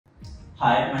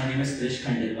Hi, my name is Krish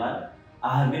Khandelwal.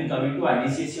 I have been coming to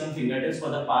IGCSE on fingertips for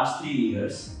the past 3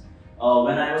 years.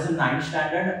 When I was in 9th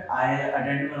standard, I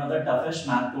attended one of the toughest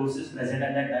math courses present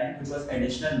at that time, which was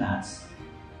additional maths.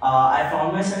 I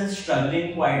found myself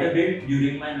struggling quite a bit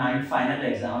during my 9th final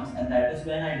exams, and that is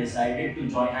when I decided to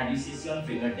join IGCSE on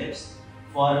fingertips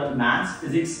for maths,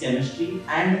 physics, chemistry,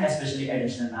 and especially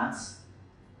additional maths.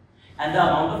 And the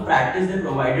amount of practice they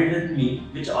provided with me,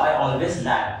 which I always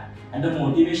lacked, and the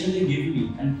motivation they give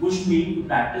me and pushed me to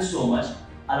practice so much,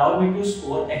 allowed me to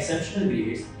score exceptional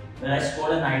grades, where I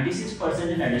scored a 96%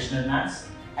 in additional maths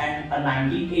and a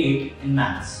 98 in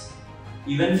maths.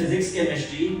 Even physics,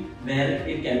 chemistry, where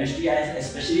in chemistry I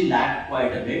especially lacked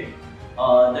quite a bit,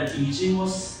 the teaching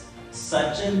was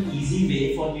such an easy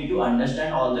way for me to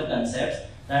understand all the concepts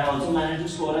that I also managed to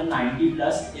score a 90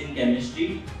 plus in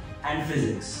chemistry and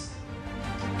physics.